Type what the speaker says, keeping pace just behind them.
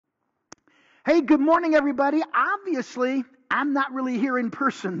Hey, good morning, everybody. Obviously, I'm not really here in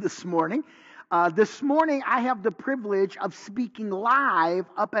person this morning. This morning, I have the privilege of speaking live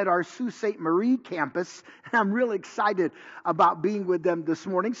up at our Sault Ste. Marie campus, and I'm really excited about being with them this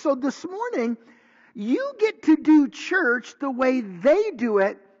morning. So this morning, you get to do church the way they do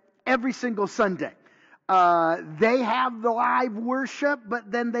it every single Sunday. They have the live worship,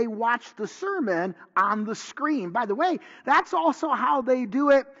 but then they watch the sermon on the screen. By the way, that's also how they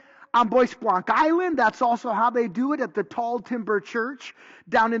do it on Bois Blanc Island. That's also how they do it at the Tall Timber Church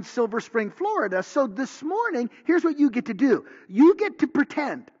down in Silver Spring, Florida. So this morning, here's what you get to do. You get to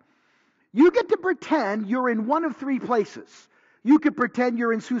pretend. You get to pretend you're in one of three places. You could pretend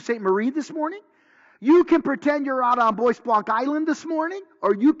you're in Sault Ste. Marie this morning. You can pretend you're out on Bois Blanc Island this morning,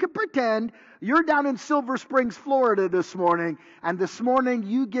 or you can pretend you're down in Silver Springs, Florida this morning, and this morning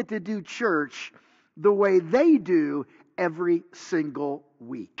you get to do church the way they do every single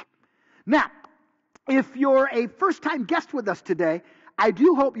week. Now, if you're a first-time guest with us today, I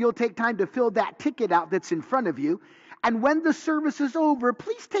do hope you'll take time to fill that ticket out that's in front of you. And when the service is over,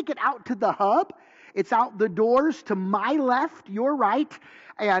 please take it out to the hub. It's out the doors to my left, your right,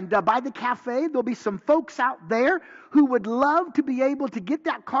 and by the cafe. There'll be some folks out there who would love to be able to get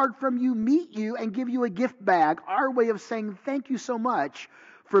that card from you, meet you, and give you a gift bag. Our way of saying thank you so much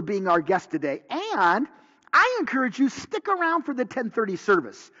for being our guest today. And I encourage you, stick around for the 10:30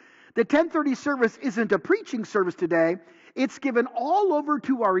 service. The 10:30 service isn't a preaching service today. It's given all over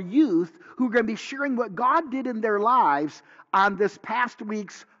to our youth who are going to be sharing what God did in their lives on this past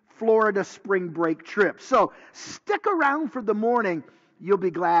week's Florida spring break trip. So stick around for the morning. You'll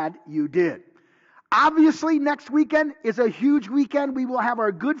be glad you did. Obviously, next weekend is a huge weekend. We will have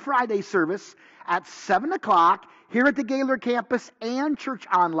our Good Friday service at 7 o'clock here at the Gaylord campus and Church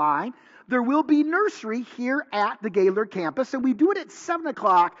Online. There will be nursery here at the Gaylord campus, and we do it at 7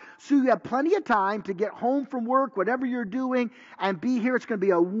 o'clock, so you have plenty of time to get home from work, whatever you're doing, and be here. It's going to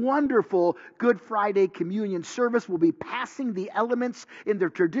be a wonderful Good Friday communion service. We'll be passing the elements in their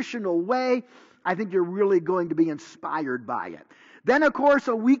traditional way. I think you're really going to be inspired by it. Then, of course,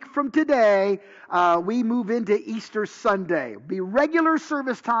 a week from today, we move into Easter Sunday. It'll be regular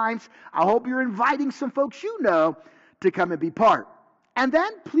service times. I hope you're inviting some folks you know to come and be part. And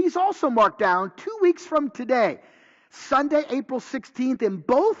then, please also mark down 2 weeks from today, Sunday, April 16th, in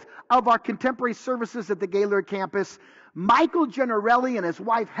both of our contemporary services at the Gaylord campus, Michael Gennarelli and his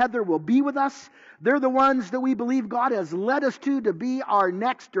wife Heather will be with us. They're the ones that we believe God has led us to be our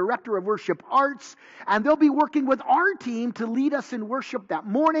next Director of Worship Arts. And they'll be working with our team to lead us in worship that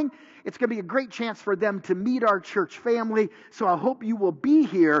morning. It's going to be a great chance for them to meet our church family. So I hope you will be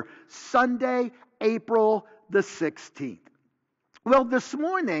here Sunday, April the 16th. Well, this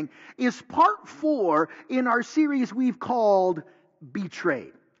morning is part 4 in our series we've called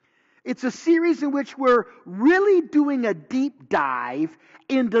Betrayed. It's a series in which we're really doing a deep dive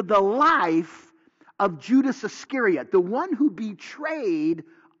into the life of Judas Iscariot, the one who betrayed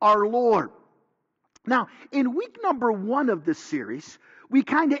our Lord. Now, in week number 1 of this series, we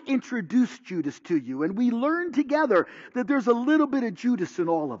kind of introduced Judas to you, and we learned together that there's a little bit of Judas in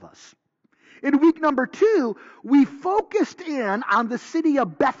all of us. In week number 2, we focused in on the city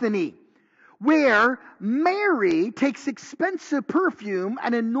of Bethany, where Mary takes expensive perfume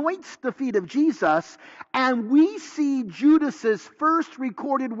and anoints the feet of Jesus, and we see Judas's first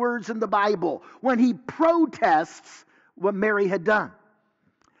recorded words in the Bible when he protests what Mary had done.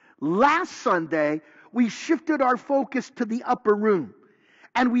 Last Sunday, we shifted our focus to the upper room,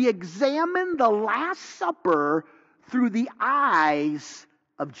 and we examined the Last Supper through the eyes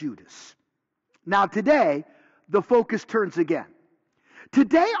of Judas. Now today, the focus turns again.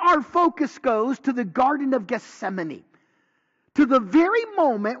 Today our focus goes to the Garden of Gethsemane, to the very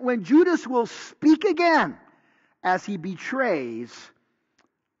moment when Judas will speak again as he betrays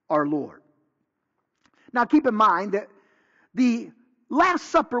our Lord. Now keep in mind that the Last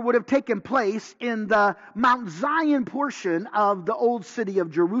Supper would have taken place in the Mount Zion portion of the old city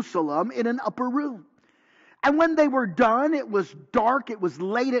of Jerusalem in an upper room. And when they were done, it was dark, it was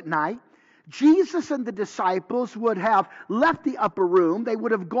late at night. Jesus and the disciples would have left the upper room. They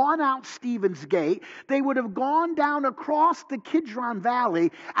would have gone out Stephen's Gate. They would have gone down across the Kidron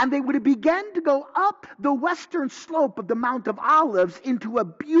Valley, and they would have begun to go up the western slope of the Mount of Olives into a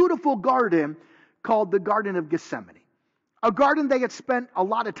beautiful garden called the Garden of Gethsemane. A garden they had spent a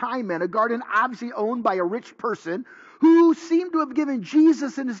lot of time in, a garden obviously owned by a rich person who seemed to have given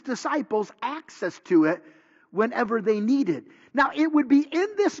Jesus and his disciples access to it whenever they needed. Now, it would be in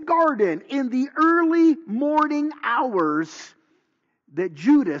this garden in the early morning hours that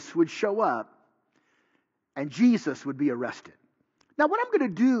Judas would show up and Jesus would be arrested. Now, what I'm going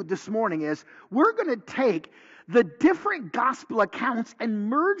to do this morning is we're going to take the different gospel accounts and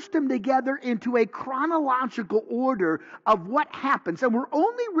merge them together into a chronological order of what happens. And we're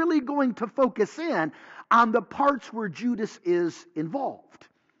only really going to focus in on the parts where Judas is involved.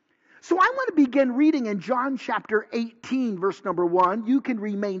 So I want to begin reading in John chapter 18, verse number 1. You can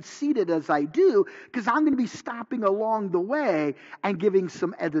remain seated as I do, because I'm going to be stopping along the way and giving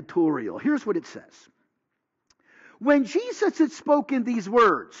some editorial. Here's what it says. When Jesus had spoken these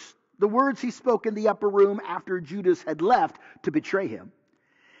words, the words he spoke in the upper room after Judas had left to betray him,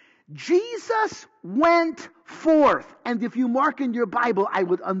 Jesus went forth. And if you mark in your Bible, I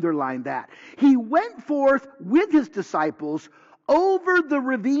would underline that. He went forth with his disciples over the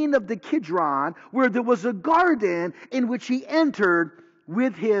ravine of the Kidron, where there was a garden in which he entered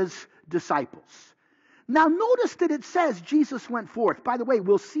with his disciples. Now notice that it says Jesus went forth. By the way,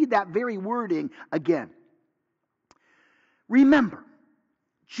 we'll see that very wording again. Remember,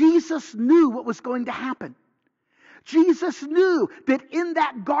 Jesus knew what was going to happen. Jesus knew that in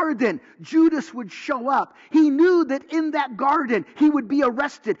that garden, Judas would show up. He knew that in that garden, he would be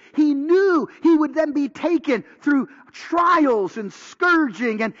arrested. He knew he would then be taken through trials and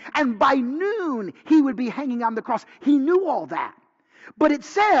scourging, and by noon, he would be hanging on the cross. He knew all that. But it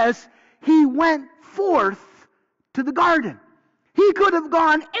says he went forth to the garden. He could have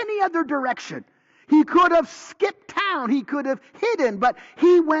gone any other direction. He could have skipped town. He could have hidden. But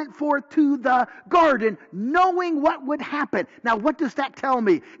he went forth to the garden knowing what would happen. Now, what does that tell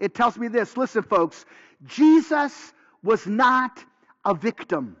me? It tells me this. Listen, folks. Jesus was not a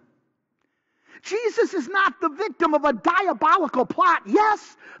victim. Jesus is not the victim of a diabolical plot.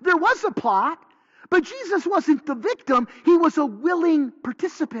 Yes, there was a plot. But Jesus wasn't the victim. He was a willing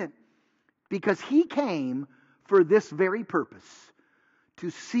participant. Because he came for this very purpose. To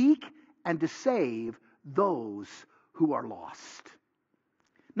seek and to save those who are lost.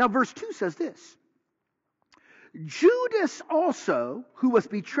 Now, verse 2 says this. Judas also, who was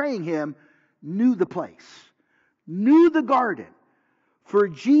betraying him, knew the place, knew the garden, for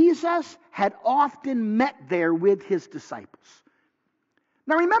Jesus had often met there with his disciples.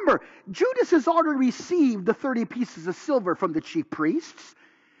 Now remember, Judas has already received the 30 pieces of silver from the chief priests.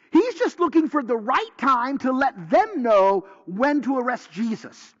 He's just looking for the right time to let them know when to arrest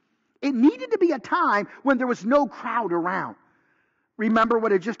Jesus. It needed to be a time when there was no crowd around. Remember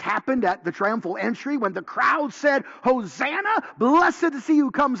what had just happened at the triumphal entry when the crowd said, Hosanna, blessed is he who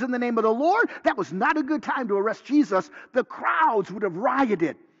comes in the name of the Lord. That was not a good time to arrest Jesus. The crowds would have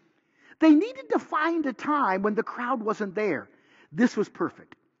rioted. They needed to find a time when the crowd wasn't there. This was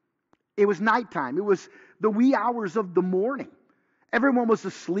perfect. It was nighttime. It was the wee hours of the morning. Everyone was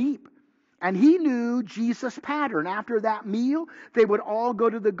asleep. And he knew Jesus' pattern. After that meal, they would all go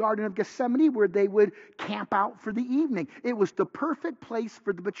to the Garden of Gethsemane where they would camp out for the evening. It was the perfect place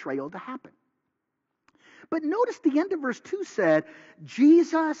for the betrayal to happen. But notice the end of verse 2 said,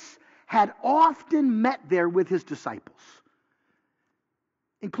 Jesus had often met there with his disciples,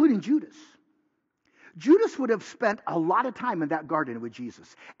 including Judas. Judas would have spent a lot of time in that garden with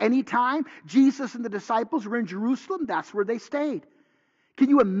Jesus. Anytime Jesus and the disciples were in Jerusalem, that's where they stayed. Can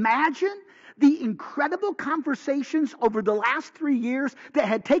you imagine the incredible conversations over the last 3 years that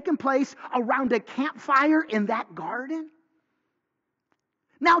had taken place around a campfire in that garden?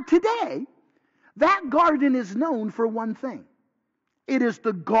 Now today, that garden is known for one thing. It is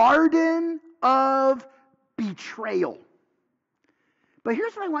the garden of betrayal. But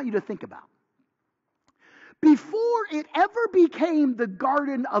here's what I want you to think about. Before it ever became the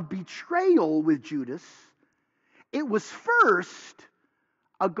garden of betrayal with Judas, it was first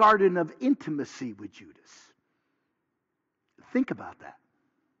a garden of intimacy with Judas. Think about that.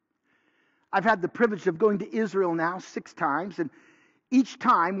 I've had the privilege of going to Israel now 6 times, and each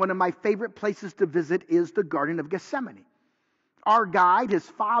time one of my favorite places to visit is the Garden of Gethsemane. Our guide, his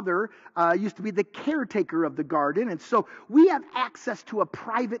father, used to be the caretaker of the garden, and so we have access to a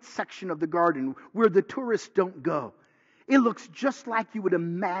private section of the garden where the tourists don't go. It looks just like you would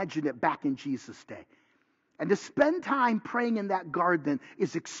imagine it back in Jesus' day. And to spend time praying in that garden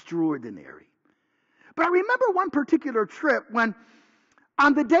is extraordinary. But I remember one particular trip when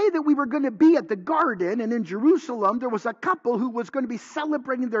on the day that we were going to be at the garden and in Jerusalem, there was a couple who was going to be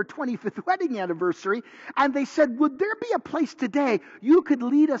celebrating their 25th wedding anniversary. And they said, would there be a place today you could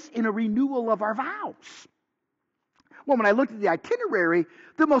lead us in a renewal of our vows? Well, when I looked at the itinerary,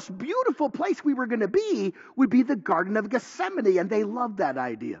 the most beautiful place we were going to be would be the Garden of Gethsemane. And they loved that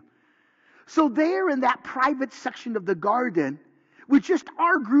idea. So there in that private section of the garden, with just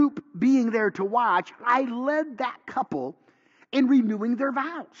our group being there to watch, I led that couple in renewing their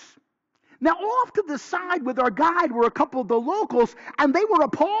vows. Now, off to the side with our guide were a couple of the locals, and they were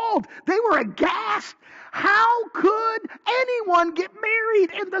appalled. They were aghast. How could anyone get married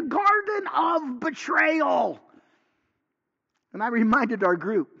in the garden of betrayal? And I reminded our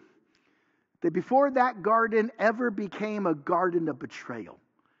group that before that garden ever became a garden of betrayal,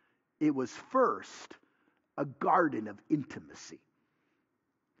 it was first a garden of intimacy.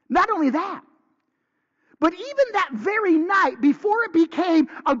 Not only that, but even that very night, before it became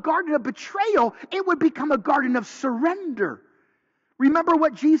a garden of betrayal, it would become a garden of surrender. Remember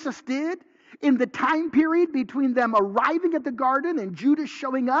what Jesus did in the time period between them arriving at the garden and Judas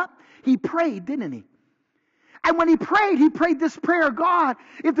showing up? He prayed, didn't he? And when he prayed this prayer, God,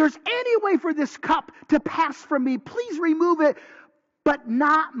 if there's any way for this cup to pass from me, please remove it. But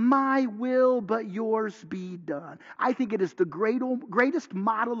not my will, but yours be done. I think it is the greatest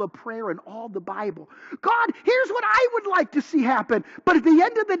model of prayer in all the Bible. God, here's what I would like to see happen. But at the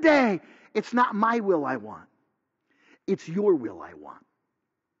end of the day, it's not my will I want. It's your will I want.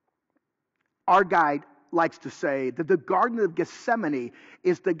 Our guide likes to say that the Garden of Gethsemane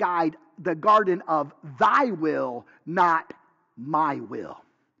is the garden of thy will, not my will.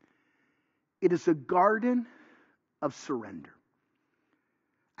 It is a garden of surrender.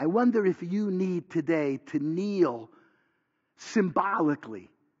 I wonder if you need today to kneel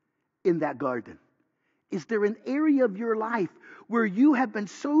symbolically in that garden. Is there an area of your life where you have been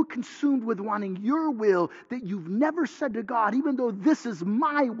so consumed with wanting your will that you've never said to God, even though this is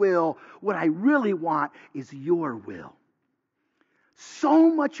my will, what I really want is your will? So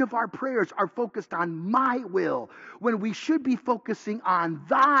much of our prayers are focused on my will when we should be focusing on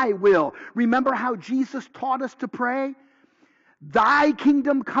thy will. Remember how Jesus taught us to pray? Thy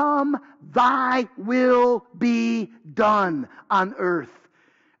kingdom come, thy will be done on earth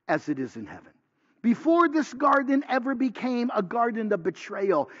as it is in heaven. Before this garden ever became a garden of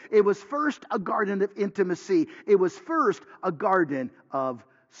betrayal, it was first a garden of intimacy. It was first a garden of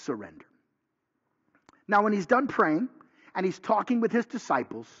surrender. Now, when he's done praying and he's talking with his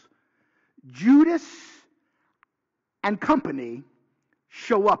disciples, Judas and company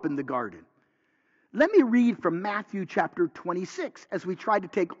show up in the garden. Let me read from Matthew chapter 26 as we try to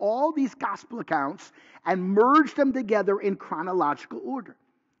take all these gospel accounts and merge them together in chronological order.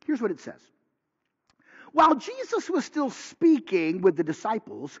 Here's what it says. While Jesus was still speaking with the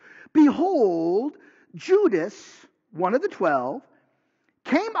disciples, behold, Judas, one of the 12,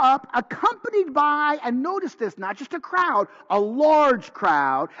 came up accompanied by, and notice this, not just a crowd, a large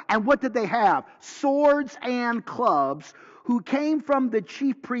crowd. And what did they have? Swords and clubs, who came from the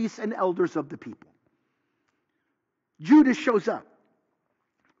chief priests and elders of the people. Judas shows up.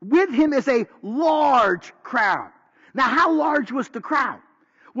 With him is a large crowd. Now, how large was the crowd?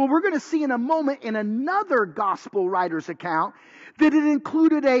 Well, we're going to see in a moment in another gospel writer's account that it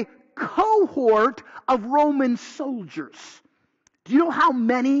included a cohort of Roman soldiers. Do you know how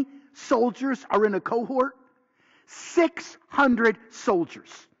many soldiers are in a cohort? 600 soldiers.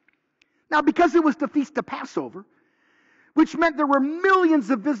 Now, because it was the Feast of Passover, which meant there were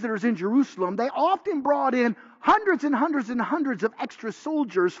millions of visitors in Jerusalem, they often brought in hundreds and hundreds and hundreds of extra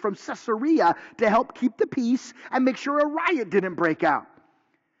soldiers from Caesarea to help keep the peace and make sure a riot didn't break out.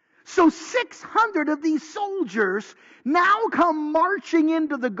 So 600 of these soldiers now come marching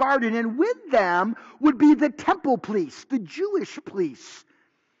into the garden, and with them would be the temple police, the Jewish police.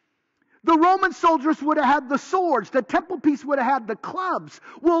 The Roman soldiers would have had the swords. The temple police would have had the clubs.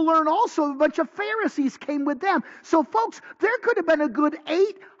 We'll learn also a bunch of Pharisees came with them. So folks, there could have been a good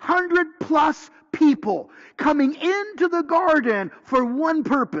 800 plus people coming into the garden for one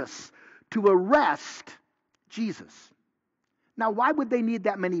purpose, to arrest Jesus. Now, why would they need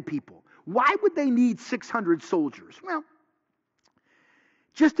that many people? Why would they need 600 soldiers? Well,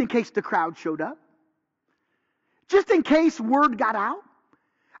 just in case the crowd showed up. Just in case word got out.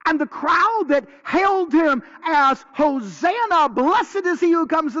 And the crowd that hailed him as Hosanna, blessed is he who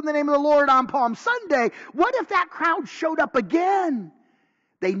comes in the name of the Lord on Palm Sunday. What if that crowd showed up again?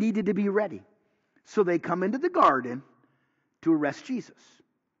 They needed to be ready. So they come into the garden to arrest Jesus.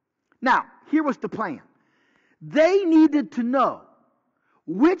 Now, here was the plan. They needed to know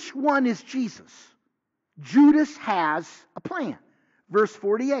which one is Jesus. Judas has a plan. Verse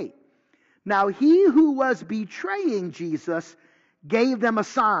 48. Now he who was betraying Jesus gave them a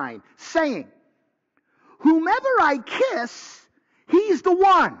sign, saying, whomever I kiss, he's the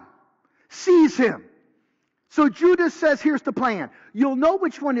one. Seize him. So Judas says, here's the plan. You'll know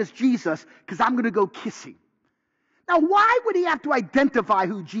which one is Jesus because I'm going to go kiss him. Now, why would he have to identify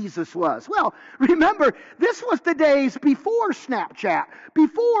who Jesus was? Well, remember, this was the days before Snapchat,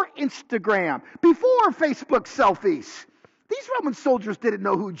 before Instagram, before Facebook selfies. These Roman soldiers didn't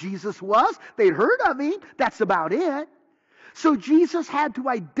know who Jesus was. They'd heard of him. That's about it. So Jesus had to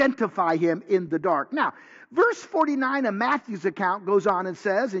identify him in the dark. Now, verse 49 of Matthew's account goes on and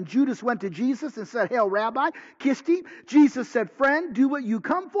says, and Judas went to Jesus and said, "Hail, Rabbi," kissed him. Jesus said, "Friend, do what you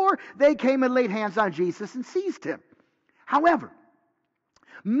come for." They came and laid hands on Jesus and seized him. However,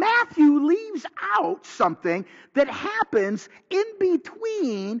 Matthew leaves out something that happens in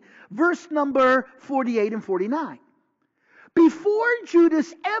between verse number 48 and 49. Before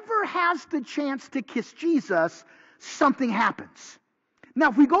Judas ever has the chance to kiss Jesus, something happens. Now,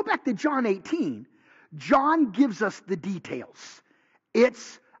 if we go back to John 18, John gives us the details.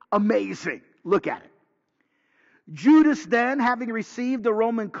 It's amazing. Look at it. Judas then, having received the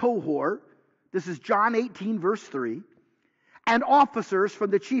Roman cohort, this is John 18, verse 3, and officers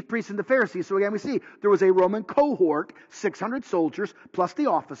from the chief priests and the Pharisees. So again, we see there was a Roman cohort, 600 soldiers, plus the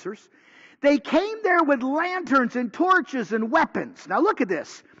officers. They came there with lanterns and torches and weapons. Now look at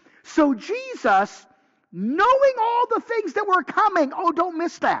this. So Jesus, knowing all the things that were coming, oh, don't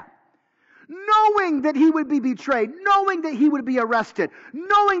miss that. Knowing that he would be betrayed, knowing that he would be arrested,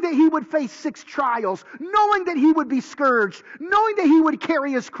 knowing that he would face 6 trials, knowing that he would be scourged, knowing that he would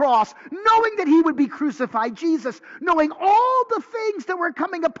carry his cross, knowing that he would be crucified, Jesus, knowing all the things that were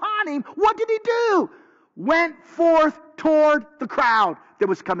coming upon him, what did he do? Went forth toward the crowd that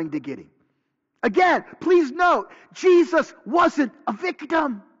was coming to get him. Again, please note, Jesus wasn't a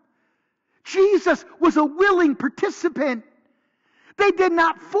victim. Jesus was a willing participant. They did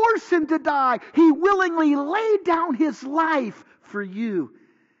not force him to die. He willingly laid down his life for you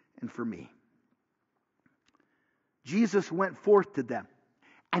and for me. Jesus went forth to them,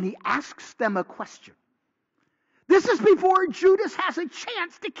 and he asks them a question. This is before Judas has a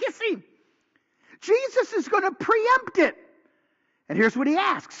chance to kiss him. Jesus is going to preempt it. And here's what he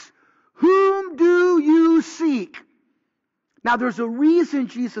asks. "Whom do you seek?" Now, there's a reason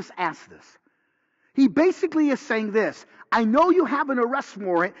Jesus asked this. He basically is saying this. I know you have an arrest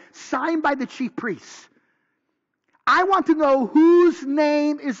warrant signed by the chief priests. I want to know whose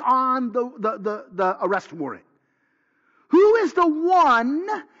name is on the arrest warrant. Who is the one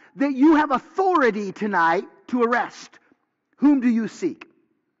that you have authority tonight to arrest? Whom do you seek?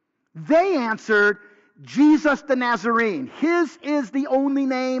 They answered, Jesus the Nazarene. His is the only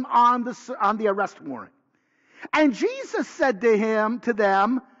name on the arrest warrant. And Jesus said to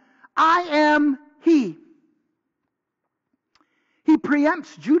them, I am he. He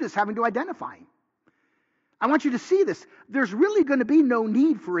preempts Judas having to identify him. I want you to see this. There's really going to be no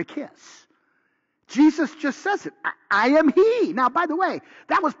need for a kiss. Jesus just says it. I am he. Now, by the way,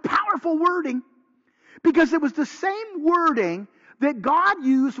 that was powerful wording because it was the same wording that God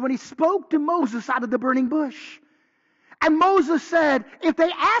used when he spoke to Moses out of the burning bush. And Moses said, if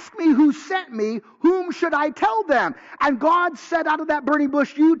they ask me who sent me, whom should I tell them? And God said out of that burning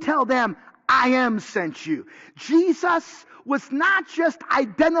bush, you tell them, I am sent you. Jesus was not just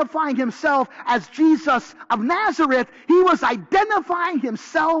identifying himself as Jesus of Nazareth. He was identifying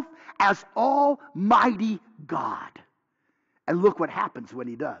himself as Almighty God. And look what happens when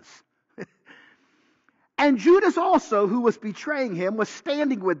he does. And Judas also, who was betraying him, was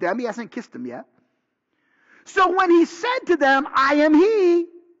standing with them. He hasn't kissed them yet. So when he said to them, I am he,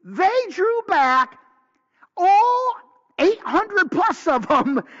 they drew back, all 800 plus of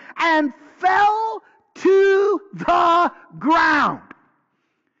them, and fell to the ground.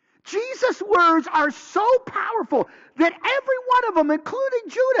 Jesus' words are so powerful that every one of them, including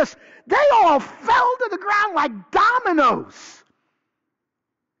Judas, they all fell to the ground like dominoes.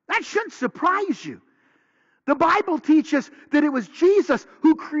 That shouldn't surprise you. The Bible teaches that it was Jesus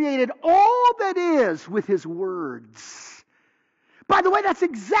who created all that is with his words. By the way, that's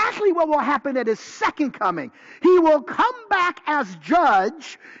exactly what will happen at his second coming. He will come back as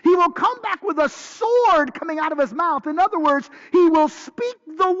judge. He will come back with a sword coming out of his mouth. In other words, he will speak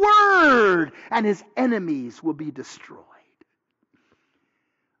the word and his enemies will be destroyed.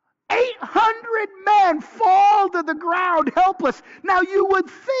 800 men fall to the ground helpless. Now you would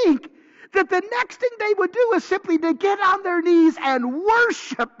think that the next thing they would do is simply to get on their knees and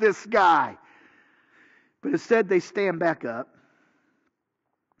worship this guy. But instead they stand back up.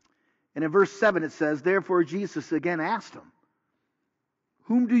 And in verse 7 it says, therefore Jesus again asked them,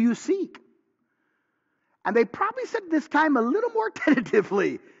 whom do you seek? And they probably said this time a little more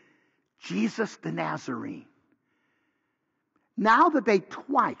tentatively, Jesus the Nazarene. Now that they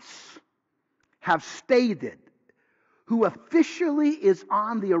twice have stated who officially is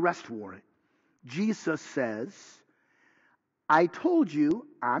on the arrest warrant, Jesus says, I told you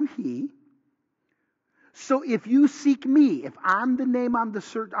I'm he. So if you seek me, if I'm the name on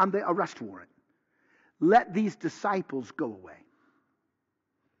the arrest warrant, let these disciples go away.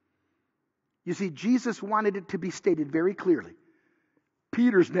 You see, Jesus wanted it to be stated very clearly.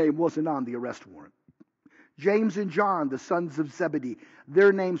 Peter's name wasn't on the arrest warrant. James and John, the sons of Zebedee,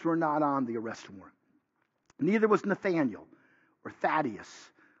 their names were not on the arrest warrant. Neither was Nathaniel, or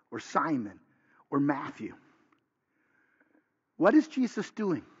Thaddeus, or Simon, or Matthew. What is Jesus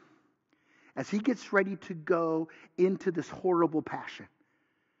doing as he gets ready to go into this horrible passion?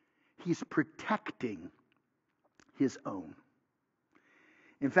 He's protecting his own.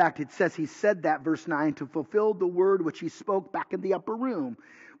 In fact, it says he said that, verse 9, to fulfill the word which he spoke back in the upper room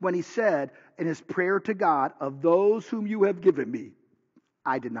when he said in his prayer to God, of those whom you have given me,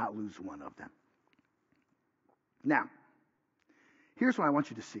 I did not lose one of them. Now, here's what I want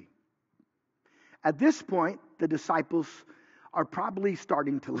you to see. At this point, the disciples are probably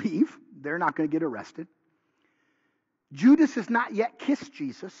starting to leave. They're not going to get arrested. Judas has not yet kissed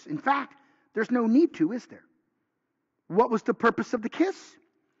Jesus. In fact, there's no need to, is there? What was the purpose of the kiss?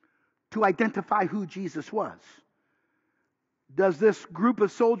 To identify who Jesus was. Does this group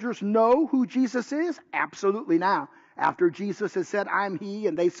of soldiers know who Jesus is? Absolutely not. After Jesus has said, I'm he,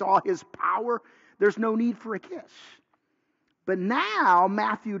 and they saw his power, there's no need for a kiss. But now,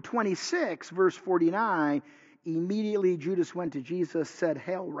 Matthew 26, verse 49, immediately Judas went to Jesus, said,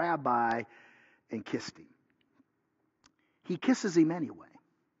 Hail, Rabbi, and kissed him. He kisses him anyway.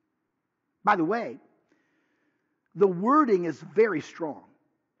 By the way, the wording is very strong.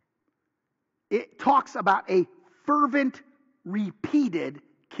 It talks about a fervent, repeated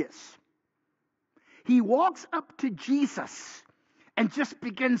kiss. He walks up to Jesus and just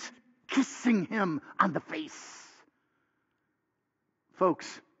begins kissing him on the face.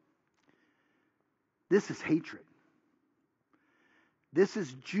 Folks, this is hatred. This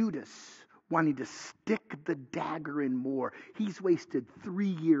is Judas wanting to stick the dagger in more. He's wasted 3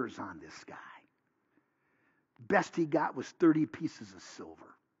 years on this guy. Best he got was 30 pieces of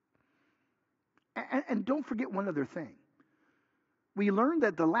silver. And don't forget one other thing. We learned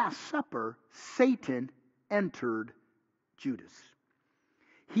that the Last Supper, Satan entered Judas.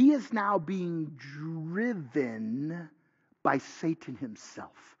 He is now being driven by Satan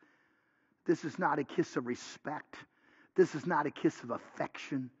himself. This is not a kiss of respect. This is not a kiss of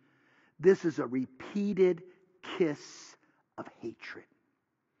affection. This is a repeated kiss of hatred.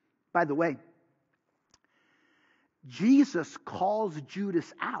 By the way, Jesus calls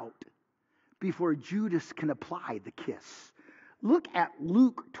Judas out before Judas can apply the kiss. Look at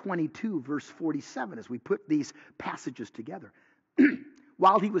Luke 22, verse 47, as we put these passages together.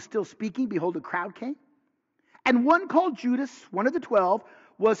 While he was still speaking, behold, a crowd came. And one called Judas, one of the 12,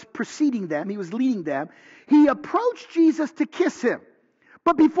 was preceding them. He was leading them. He approached Jesus to kiss him.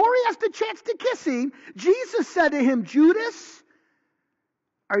 But before he has the chance to kiss him, Jesus said to him, Judas,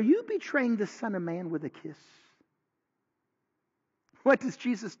 are you betraying the Son of Man with a kiss? What does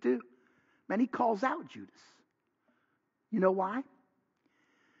Jesus do? Man, he calls out Judas. You know why?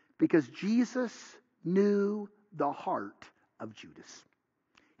 Because Jesus knew the heart of Judas.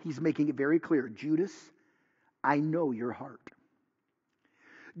 He's making it very clear. Judas, I know your heart.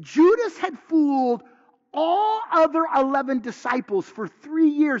 Judas had fooled all other 11 disciples for 3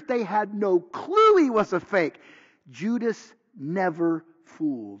 years. They had no clue he was a fake. Judas never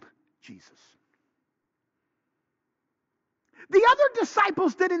fooled Jesus. The other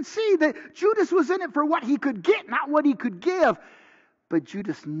disciples didn't see that Judas was in it for what he could get, not what he could give. But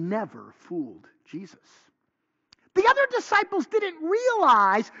Judas never fooled Jesus. The other disciples didn't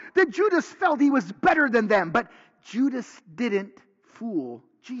realize that Judas felt he was better than them. But Judas didn't fool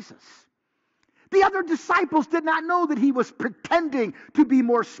Jesus. The other disciples did not know that he was pretending to be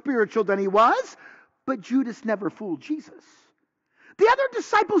more spiritual than he was. But Judas never fooled Jesus. The other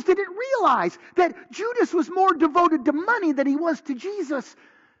disciples didn't realize that Judas was more devoted to money than he was to Jesus.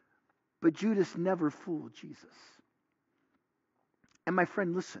 But Judas never fooled Jesus. And my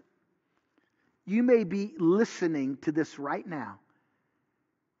friend, listen. You may be listening to this right now.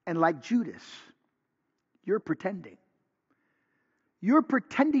 And like Judas, you're pretending. You're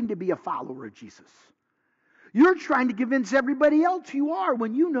pretending to be a follower of Jesus. You're trying to convince everybody else you are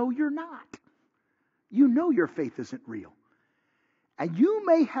when you know you're not. You know your faith isn't real. And you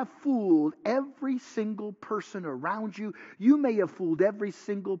may have fooled every single person around you. You may have fooled every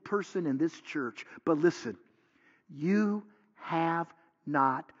single person in this church. But listen, you have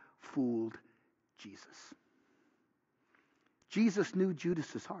not fooled Jesus. Jesus knew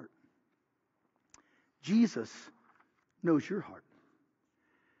Judas's heart. Jesus knows your heart.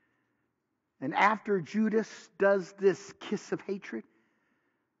 And after Judas does this kiss of hatred,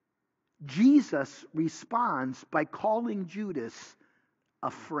 Jesus responds by calling Judas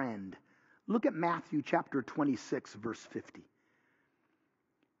a friend. Look at Matthew chapter 26, verse 50.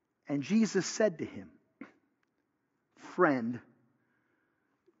 And Jesus said to him, "Friend,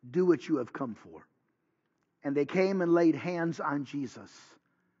 do what you have come for." And they came and laid hands on Jesus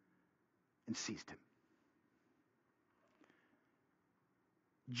and seized him.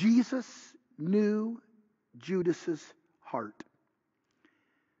 Jesus knew Judas's heart,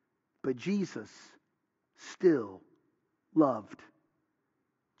 but Jesus still loved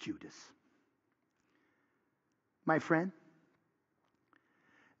Judas. My friend,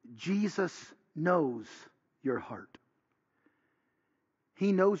 Jesus knows your heart.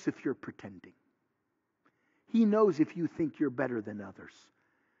 He knows if you're pretending. He knows if you think you're better than others.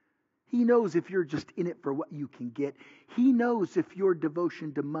 He knows if you're just in it for what you can get. He knows if your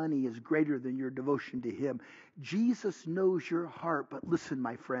devotion to money is greater than your devotion to Him. Jesus knows your heart, but listen,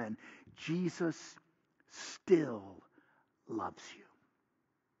 my friend, Jesus still loves you.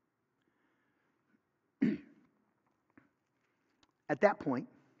 At that point,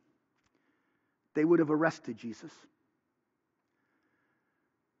 they would have arrested Jesus.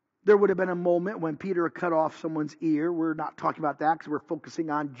 There would have been a moment when Peter cut off someone's ear. We're not talking about that because we're focusing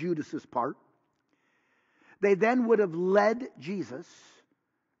on Judas's part. They then would have led Jesus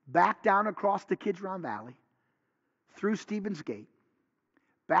back down across the Kidron Valley, through Stephen's Gate,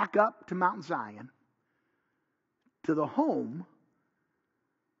 back up to Mount Zion, to the home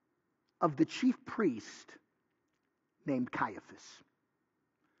of the chief priest named Caiaphas.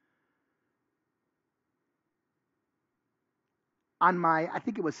 On my, I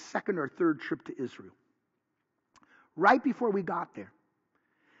think it was second or third trip to Israel, right before we got there,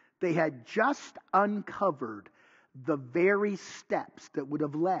 they had just uncovered the very steps that would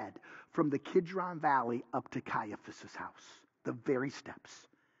have led from the Kidron Valley up to Caiaphas' house. The very steps.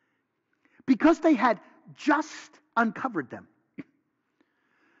 Because they had just uncovered them,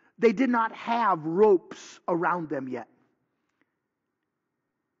 they did not have ropes around them yet.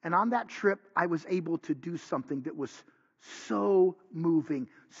 And on that trip, I was able to do something that was so moving,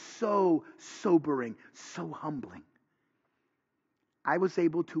 so sobering, so humbling. I was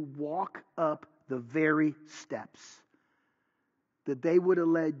able to walk up the very steps that they would have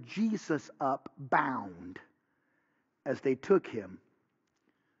led Jesus up bound as they took him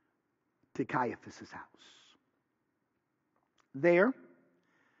to Caiaphas' house. There,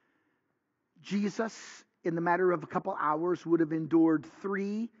 Jesus, in the matter of a couple hours, would have endured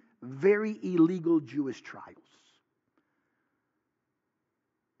 3 very illegal Jewish trials.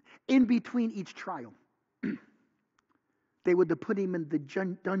 In between each trial, they would have put him in the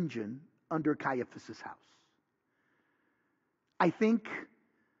dungeon under Caiaphas' house. I think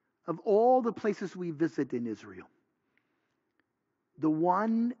of all the places we visit in Israel, the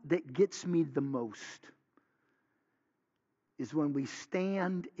one that gets me the most is when we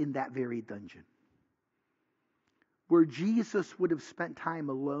stand in that very dungeon, where Jesus would have spent time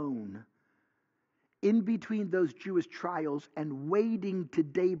alone in between those Jewish trials and waiting to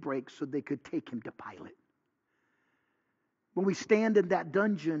daybreak so they could take him to Pilate. When we stand in that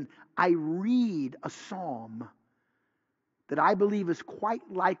dungeon, I read a psalm that I believe is quite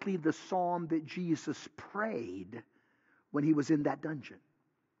likely the psalm that Jesus prayed when he was in that dungeon.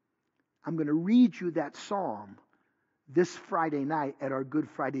 I'm going to read you that psalm this Friday night at our Good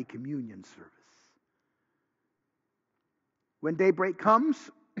Friday Communion service. When daybreak comes,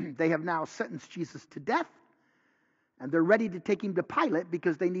 they have now sentenced Jesus to death, and they're ready to take him to Pilate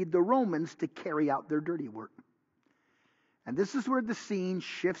because they need the Romans to carry out their dirty work. And this is where the scene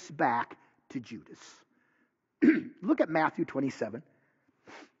shifts back to Judas. Look at Matthew 27.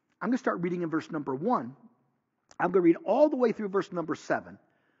 I'm going to start reading in verse number 1. I'm going to read all the way through verse number 7.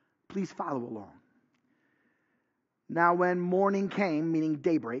 Please follow along. Now when morning came, meaning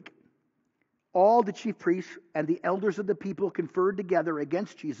daybreak, all the chief priests and the elders of the people conferred together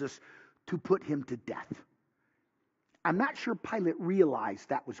against Jesus to put him to death. I'm not sure Pilate realized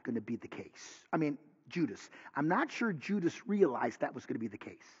that was going to be the case. Judas. I'm not sure Judas realized that was going to be the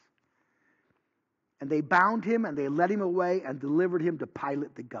case. And they bound him and they led him away and delivered him to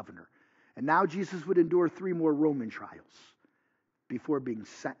Pilate the governor. And now Jesus would endure 3 more Roman trials before being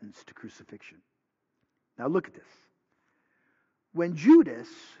sentenced to crucifixion. Now look at this. When Judas,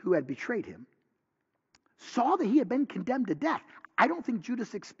 who had betrayed him, saw that he had been condemned to death, I don't think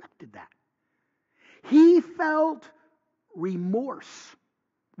Judas expected that. He felt remorse.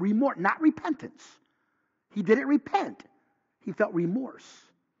 Not repentance. He didn't repent. He felt remorse.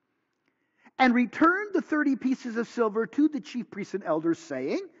 And returned the 30 pieces of silver to the chief priests and elders,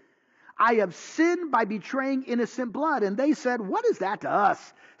 saying, I have sinned by betraying innocent blood. And they said, what is that to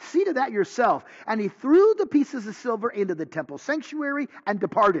us? See to that yourself. And he threw the pieces of silver into the temple sanctuary and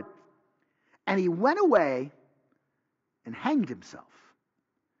departed. And he went away and hanged himself.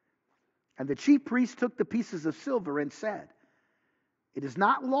 And the chief priests took the pieces of silver and said, "It is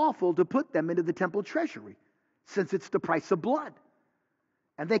not lawful to put them into the temple treasury, since it's the price of blood."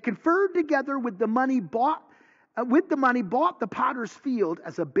 And they conferred together with the money bought the potter's field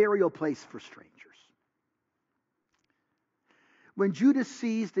as a burial place for strangers. When Judas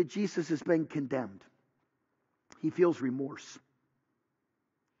sees that Jesus has been condemned, he feels remorse,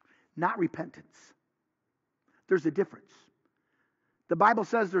 not repentance. There's a difference. The Bible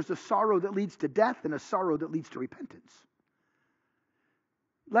says there's a sorrow that leads to death and a sorrow that leads to repentance.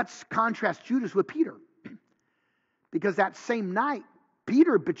 Let's contrast Judas with Peter. Because that same night,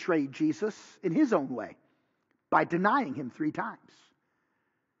 Peter betrayed Jesus in his own way by denying him 3 times.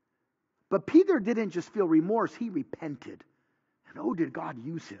 But Peter didn't just feel remorse, he repented. And oh, did God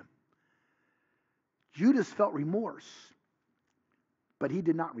use him. Judas felt remorse, but he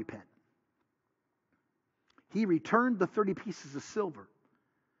did not repent. He returned the 30 pieces of silver,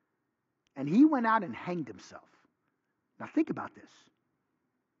 and he went out and hanged himself. Now think about this.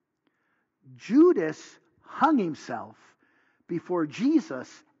 Judas hung himself before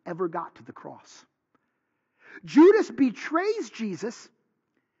Jesus ever got to the cross. Judas betrays Jesus,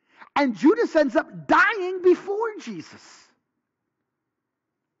 and Judas ends up dying before Jesus.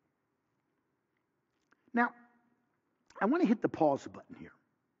 Now, I want to hit the pause button here.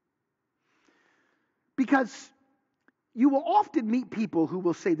 Because you will often meet people who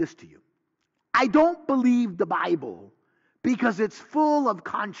will say this to you: "I don't believe the Bible because it's full of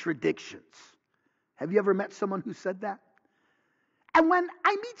contradictions." Have you ever met someone who said that? And when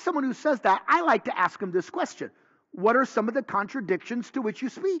I meet someone who says that, I like to ask them this question: what are some of the contradictions to which you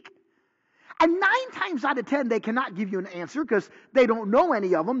speak? And 9 times out of 10, they cannot give you an answer because they don't know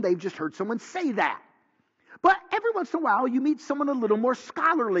any of them. They've just heard someone say that. But every once in a while, you meet someone a little more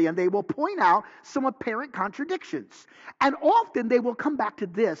scholarly, and they will point out some apparent contradictions. And often they will come back to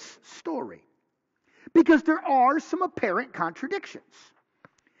this story, because there are some apparent contradictions.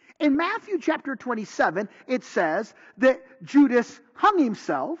 In Matthew chapter 27, it says that Judas hung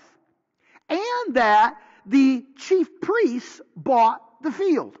himself and that the chief priests bought the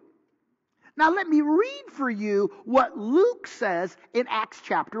field. Now let me read for you what Luke says in Acts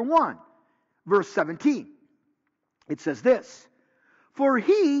chapter 1, verse 17. It says this: "For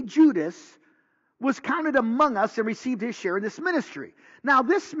he, Judas, was counted among us and received his share in this ministry. Now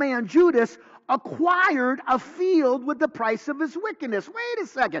this man, Judas, acquired a field with the price of his wickedness." Wait a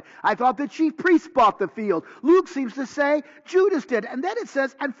second. I thought the chief priests bought the field. Luke seems to say Judas did. And then it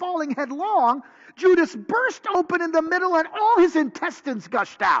says, "And falling headlong, Judas burst open in the middle and all his intestines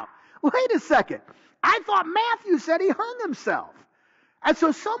gushed out." Wait a second. I thought Matthew said he hung himself. And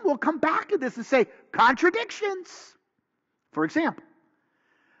so some will come back to this and say, contradictions. For example,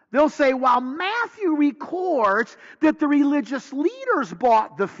 they'll say, while Matthew records that the religious leaders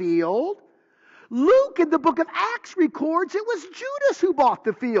bought the field, Luke in the book of Acts records it was Judas who bought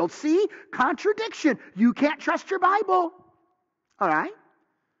the field. See? Contradiction. You can't trust your Bible. All right?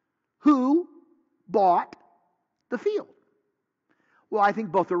 Who bought the field? Well, I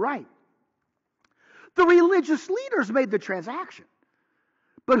think both are right. The religious leaders made the transaction.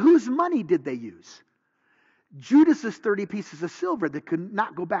 But whose money did they use? Judas's 30 pieces of silver that could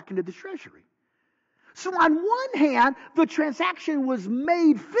not go back into the treasury. So on one hand, the transaction was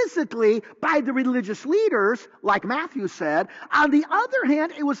made physically by the religious leaders, like Matthew said. On the other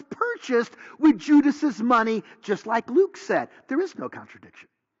hand, it was purchased with Judas's money, just like Luke said. There is no contradiction.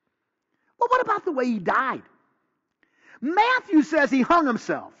 Well, what about the way he died? Matthew says he hung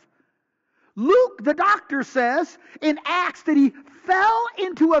himself. Luke, the doctor, says in Acts that he fell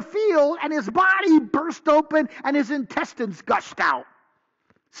into a field and his body burst open and his intestines gushed out.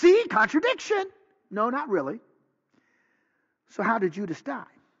 See? Contradiction. No, not really. So how did Judas die?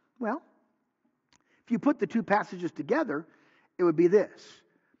 Well, if you put the two passages together, it would be this.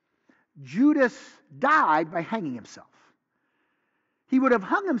 Judas died by hanging himself. He would have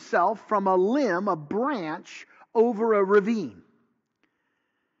hung himself from a limb, a branch, over a ravine.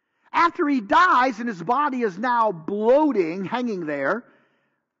 After he dies and his body is now bloating, hanging there,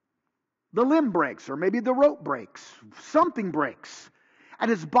 the limb breaks, or maybe the rope breaks, something breaks, and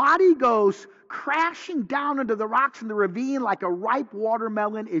his body goes crashing down into the rocks in the ravine like a ripe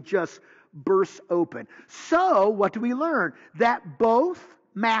watermelon. It just bursts open. So, what do we learn? That both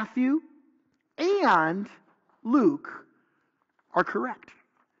Matthew and Luke are correct.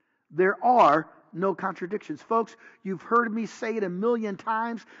 There are no contradictions. Folks, you've heard me say it 1,000,000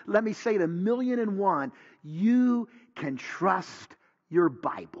 times. Let me say it 1,000,001. You can trust your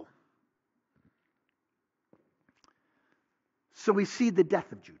Bible. So we see the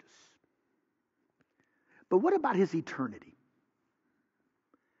death of Judas. But what about his eternity?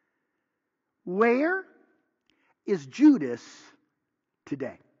 Where is Judas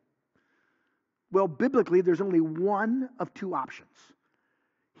today? Well, biblically, there's only one of two options.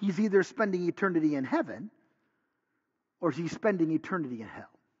 He's either spending eternity in heaven or he's spending eternity in hell.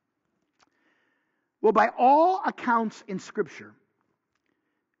 Well, by all accounts in Scripture,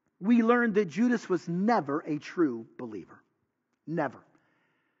 we learned that Judas was never a true believer. Never.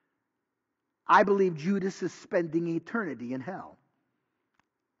 I believe Judas is spending eternity in hell.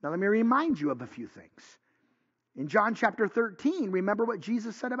 Now, let me remind you of a few things. In John chapter 13, remember what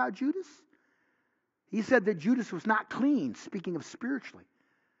Jesus said about Judas? He said that Judas was not clean, speaking of spiritually.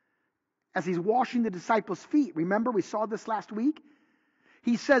 As he's washing the disciples' feet, remember we saw this last week?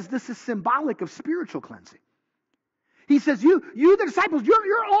 He says this is symbolic of spiritual cleansing. He says, you the disciples,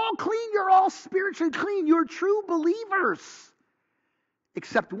 you're all clean, you're all spiritually clean, you're true believers.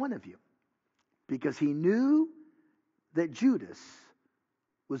 Except one of you. Because he knew that Judas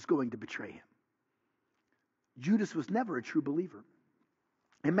was going to betray him. Judas was never a true believer.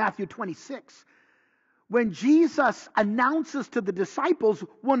 In Matthew 26, when Jesus announces to the disciples,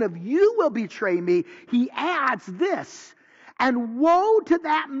 one of you will betray me, he adds this, and woe to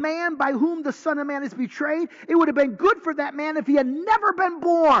that man by whom the Son of Man is betrayed. It would have been good for that man if he had never been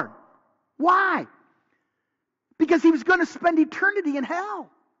born. Why? Because he was going to spend eternity in hell.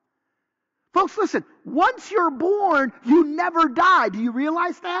 Folks, listen, once you're born, you never die. Do you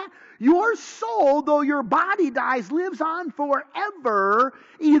realize that? Your soul, though your body dies, lives on forever,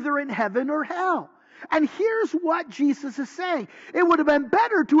 either in heaven or hell. And here's what Jesus is saying. It would have been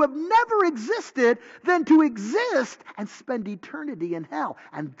better to have never existed than to exist and spend eternity in hell.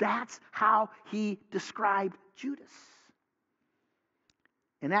 And that's how he described Judas.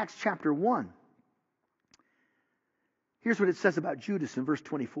 In Acts chapter 1, here's what it says about Judas in verse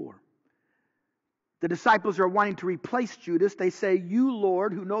 24. The disciples are wanting to replace Judas. They say, you,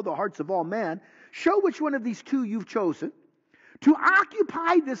 Lord, who know the hearts of all men, show which one of these two you've chosen to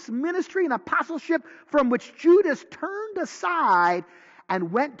occupy this ministry and apostleship from which Judas turned aside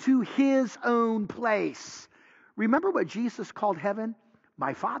and went to his own place. Remember what Jesus called heaven?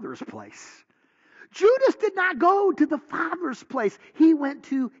 My Father's place. Judas did not go to the Father's place. He went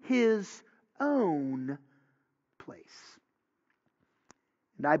to his own place.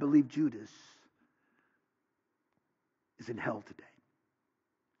 And I believe Judas is in hell today.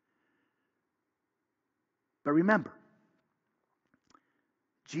 But remember,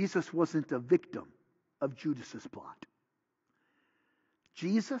 Jesus wasn't a victim of Judas's plot.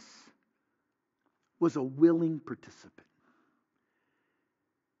 Jesus was a willing participant.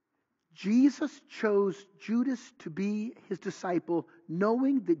 Jesus chose Judas to be his disciple,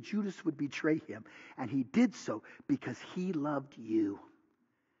 knowing that Judas would betray him. And he did so because he loved you.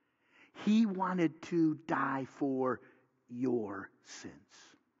 He wanted to die for your sins.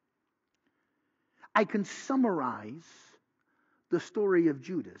 I can summarize the story of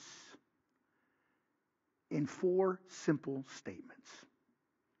Judas in 4 simple statements.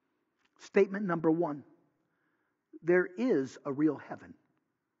 Statement number 1, there is a real heaven.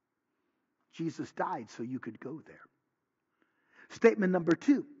 Jesus died so you could go there. Statement number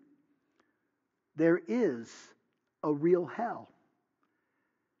 2, there is a real hell.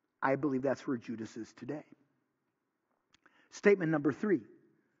 I believe that's where Judas is today. Statement number 3,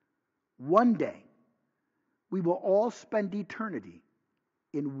 one day we will all spend eternity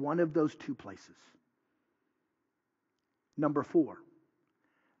in one of those 2 places. Number 4,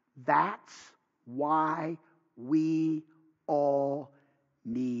 that's why we all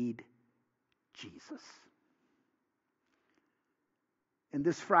need Jesus. And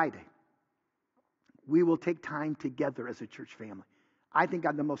this Friday, we will take time together as a church family. I think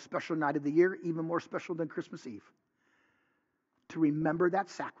on the most special night of the year, even more special than Christmas Eve, to remember that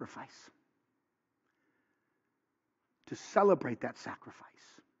sacrifice, to celebrate that sacrifice,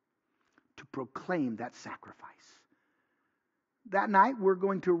 to proclaim that sacrifice. That night, we're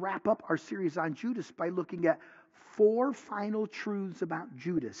going to wrap up our series on Judas by looking at 4 final truths about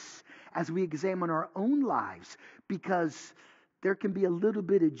Judas as we examine our own lives, because there can be a little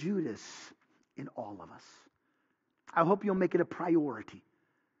bit of Judas in all of us. I hope you'll make it a priority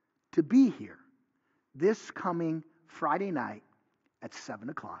to be here this coming Friday night at 7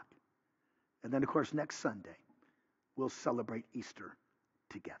 o'clock. And then, of course, next Sunday, we'll celebrate Easter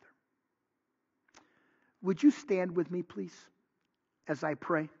together. Would you stand with me, please, as I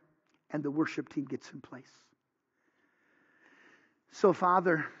pray and the worship team gets in place? So,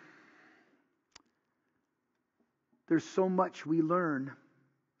 Father, there's so much we learn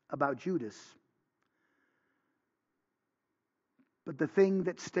about Judas. But the thing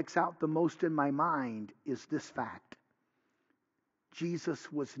that sticks out the most in my mind is this fact.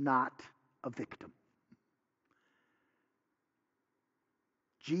 Jesus was not a victim.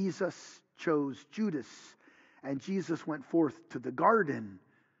 Jesus chose Judas, and Jesus went forth to the garden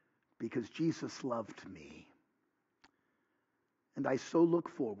because Jesus loved me. And I so look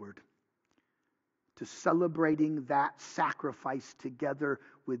forward to celebrating that sacrifice together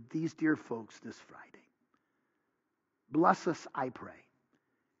with these dear folks this Friday. Bless us, I pray.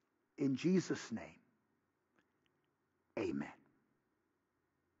 In Jesus' name, amen.